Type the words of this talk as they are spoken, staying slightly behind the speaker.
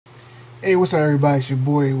Hey, what's up, everybody? It's your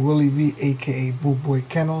boy Willie V, aka Boo Boy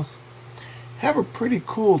Kennels. Have a pretty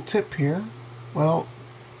cool tip here. Well,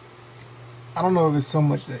 I don't know if it's so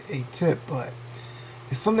much a tip, but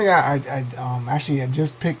it's something I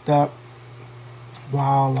just picked up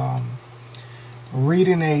while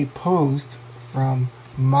reading a post from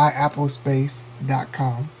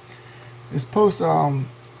myapplespace.com. This post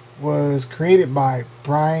was created by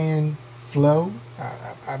Brian Floe.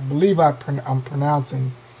 I believe I'm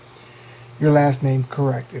pronouncing your last name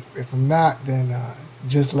correct. If I'm not, then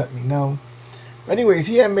just let me know. But anyways,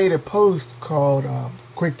 he had made a post called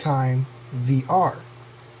QuickTime VR.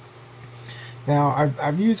 Now,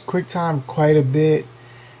 I've used QuickTime quite a bit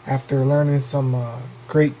after learning some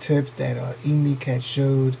great tips that eMeek had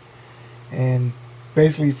showed, and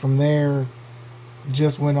basically from there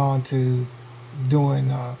just went on to doing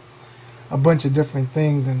a bunch of different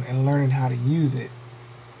things and learning how to use it.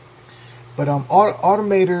 But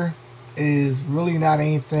Automator is really not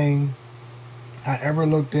anything I ever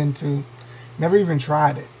looked into. Never even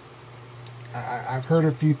tried it. I've heard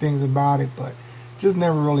a few things about it, but just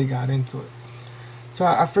never really got into it. So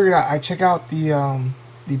I figured I'd check out the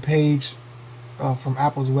page from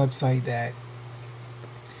Apple's website that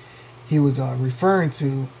he was referring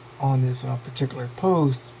to on this particular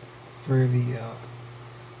post for the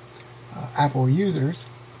Apple users.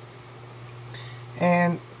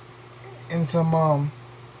 And in some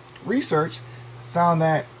research, found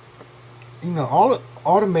that all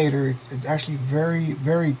Automator is actually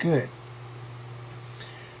very good.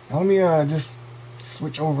 Now let me just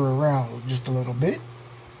switch over around just a little bit.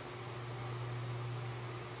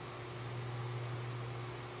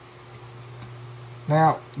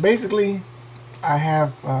 Now basically I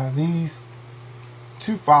have these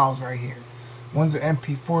two files right here. One's an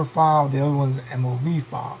MP4 file, the other one's an MOV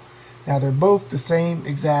file. Now they're both the same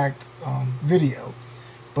exact video,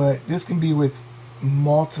 but this can be with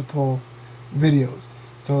multiple videos.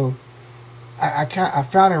 So I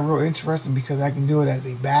found it real interesting because I can do it as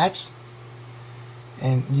a batch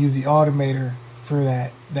and use the Automator for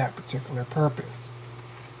that particular purpose.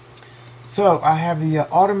 So I have the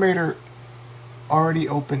Automator already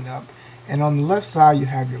opened up, and on the left side you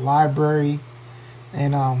have your library,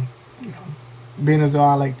 and being as though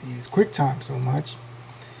I like to use QuickTime so much,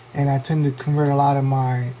 and I tend to convert a lot of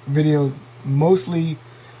my videos mostly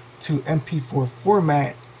to MP4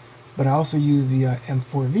 format, but I also use the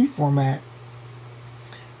M4V format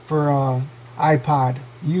for iPod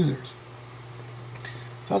users.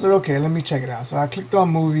 So I said, okay, let me check it out. So I clicked on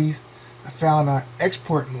movies. I found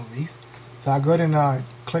export movies. So I go ahead and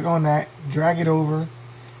click on that, drag it over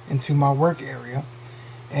into my work area,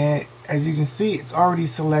 and as you can see, it's already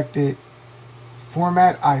selected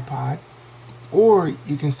format iPod, or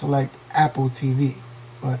you can select Apple TV,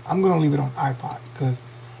 but I'm going to leave it on iPod because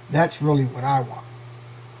that's really what I want.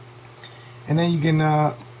 And then you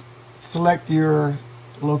can select your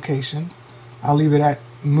location. I'll leave it at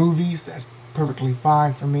movies. That's perfectly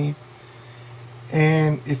fine for me.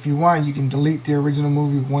 And if you want, you can delete the original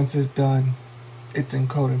movie once it's done its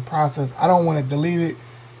encoding process. I don't want to delete it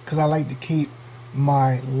because I like to keep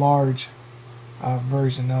my large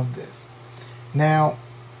version of this. Now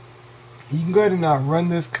you can go ahead and run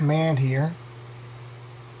this command here,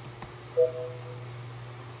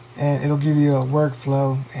 and it'll give you a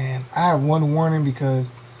workflow. And I have one warning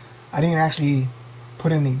because I didn't actually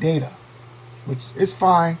put any data, which is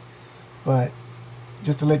fine, but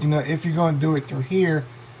just to let you know, if you're going to do it through here,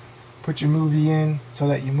 put your movie in so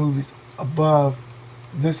that your movie's above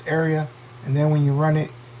this area, and then when you run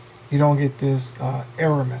it, you don't get this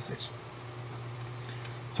error message.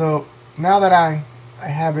 So now that I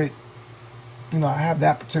have it, I have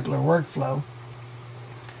that particular workflow,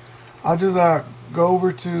 I'll just go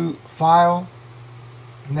over to File.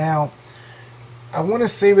 Now I want to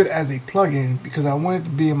save it as a plugin because I want it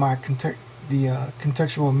to be in my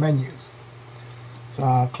contextual menus. So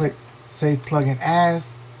I'll click Save Plugin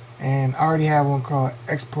As, and I already have one called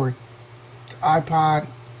Export to iPod,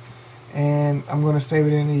 and I'm going to save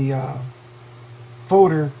it in the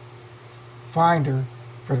folder finder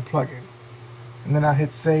for the plugins. And then I'll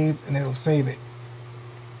hit Save, and it'll save it.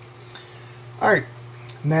 Alright,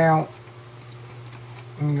 now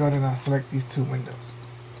let me go ahead and select these two windows.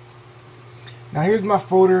 Now here's my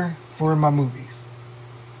folder for my movies,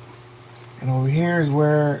 and over here is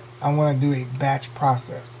where I want to do a batch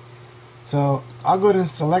process. So I'll go ahead and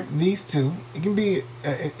select these two. It can be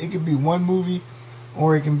one movie,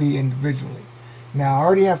 or it can be individually. Now I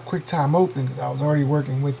already have QuickTime open because I was already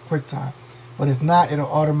working with QuickTime, but if not, it'll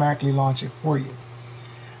automatically launch it for you.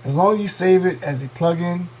 As long as you save it as a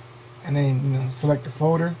plugin and then select the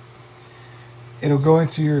folder, it'll go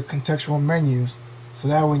into your contextual menus, so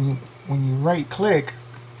that when you right click,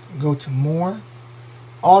 go to More,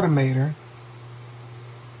 Automator,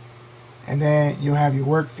 and then you'll have your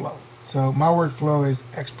workflow. So my workflow is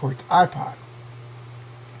export to iPod.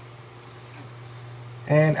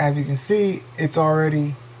 And as you can see, it's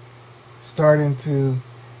already starting to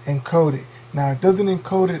encode it. Now it doesn't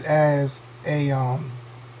encode it as a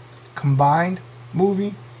combined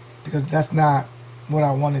movie, because that's not what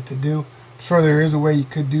I wanted to do. I'm sure there is a way you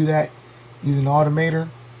could do that using Automator,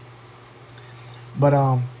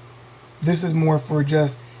 but this is more for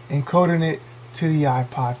just encoding it to the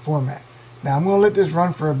iPod format. Now I'm going to let this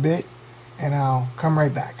run for a bit and I'll come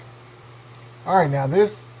right back. Alright, now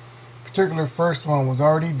this particular first one was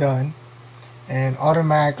already done, and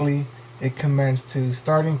automatically it commenced to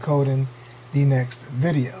start encoding the next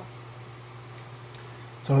video.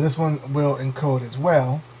 So this one will encode as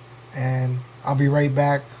well, and I'll be right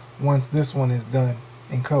back once this one is done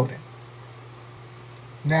encoding.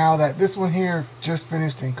 Now that this one here just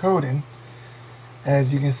finished encoding,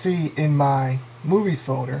 as you can see in my movies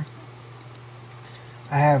folder,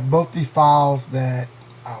 I have both the files that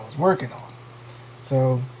I was working on.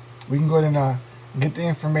 So we can go ahead and get the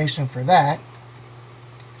information for that.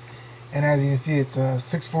 And as you can see, it's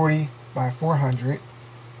 640 by 400.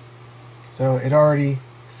 So it already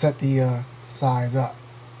set the size up.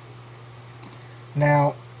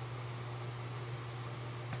 Now,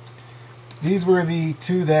 these were the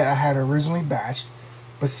two that I had originally batched,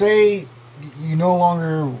 but say you no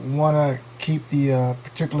longer want to keep the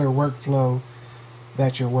particular workflow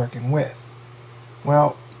that you're working with.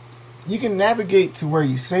 Well, you can navigate to where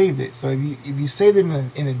you saved it. So if you saved it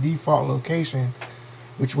in a default location,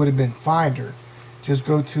 which would have been Finder, just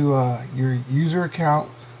go to your user account,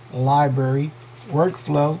 library,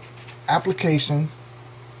 workflow, applications,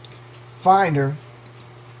 Finder,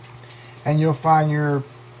 and you'll find your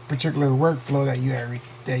particular workflow that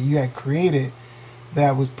you had created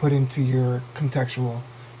that was put into your contextual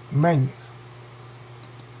menus.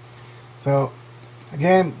 So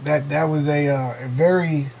again, that was a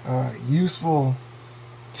very useful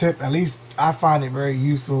tip. At least I find it very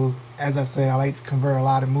useful. As I said, I like to convert a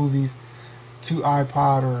lot of movies to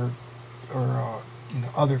iPod or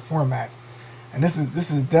other formats, and this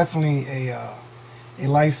is definitely a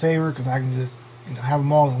lifesaver, because I can just have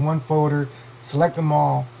them all in one folder, select them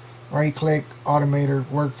all, right click, Automator,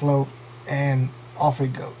 workflow, and off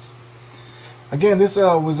it goes. Again, this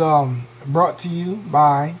was brought to you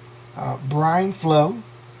by Brian Floe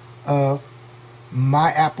of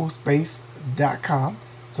myapplespace.com.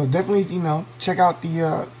 So definitely, check out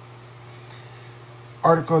the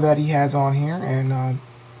article that he has on here, and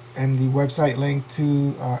the website link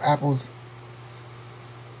to Apple's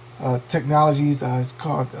technologies. It's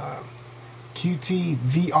called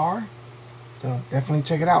QTVR. So definitely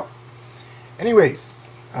check it out. Anyways,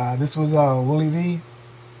 this was Willie V,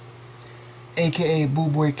 aka Boo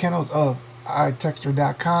Boy Kennels of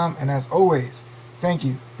iTechster.com, and as always, thank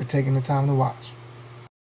you for taking the time to watch.